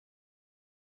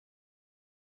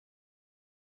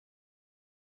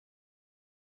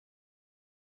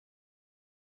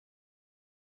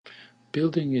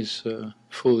Building is a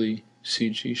fully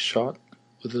CG shot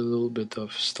with a little bit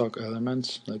of stock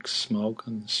elements like smoke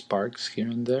and sparks here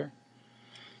and there,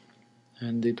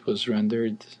 and it was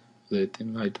rendered lit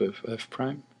in Lightwave F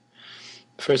prime.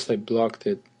 First I blocked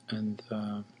it and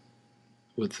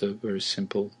with the very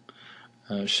simple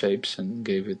shapes and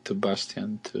gave it to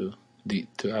Bastian to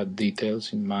add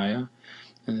details in Maya,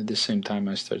 and at the same time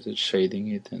I started shading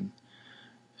it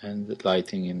and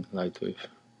lighting in Lightwave.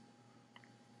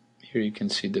 Here you can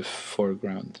see the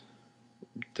foreground,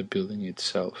 the building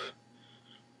itself.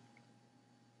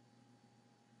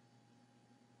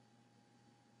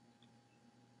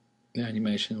 The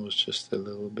animation was just a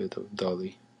little bit of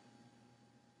dolly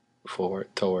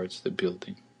forward towards the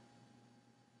building.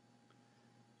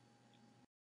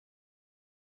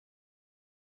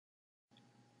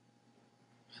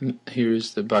 And here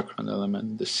is the background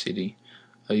element, the city.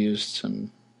 I used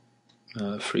some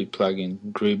free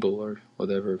plugin, Dribble or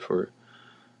whatever,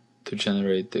 to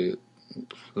generate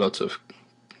lots of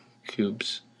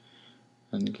cubes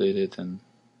and lit it and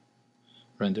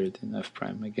rendered it in F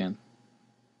prime again.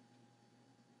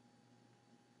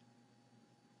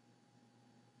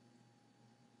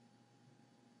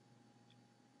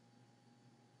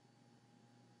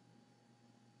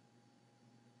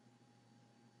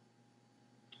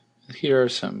 And here are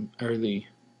some early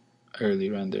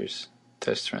renders,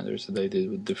 test renders that I did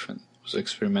with was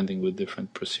experimenting with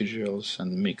different procedurals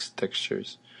and mixed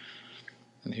textures.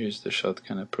 And here's the shot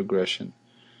kind of progression.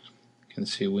 You can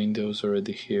see windows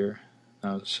already here,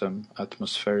 now some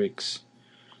atmospherics,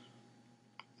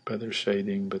 better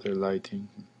shading, better lighting.